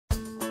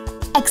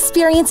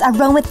Experience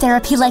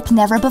aromatherapy like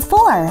never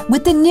before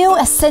with the new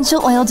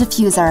Essential Oil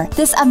Diffuser.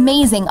 This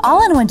amazing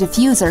all-in-one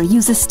diffuser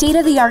uses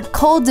state-of-the-art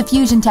cold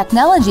diffusion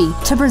technology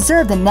to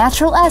preserve the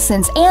natural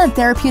essence and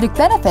therapeutic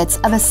benefits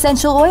of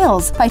essential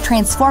oils by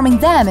transforming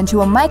them into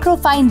a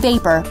microfine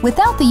vapor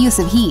without the use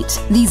of heat.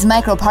 These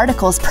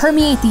microparticles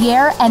permeate the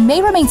air and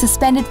may remain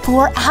suspended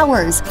for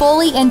hours,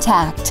 fully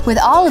intact, with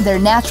all of their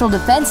natural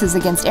defenses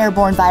against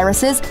airborne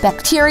viruses,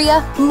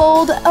 bacteria,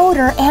 mold,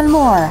 odor, and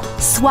more.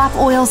 Swap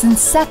oils in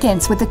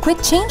seconds with the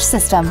quick change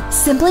system.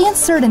 Simply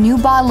insert a new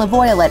bottle of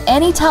oil at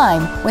any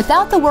time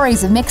without the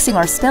worries of mixing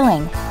or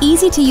spilling.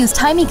 Easy-to-use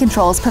timing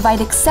controls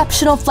provide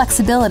exceptional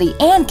flexibility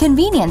and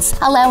convenience,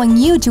 allowing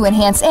you to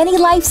enhance any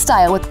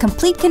lifestyle with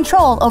complete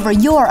control over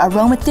your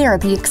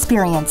aromatherapy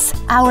experience.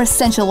 Our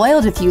essential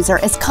oil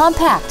diffuser is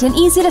compact and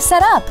easy to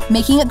set up,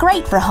 making it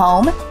great for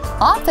home,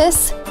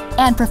 office,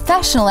 and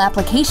professional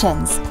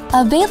applications.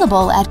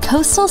 Available at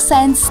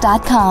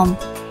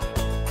coastalscents.com.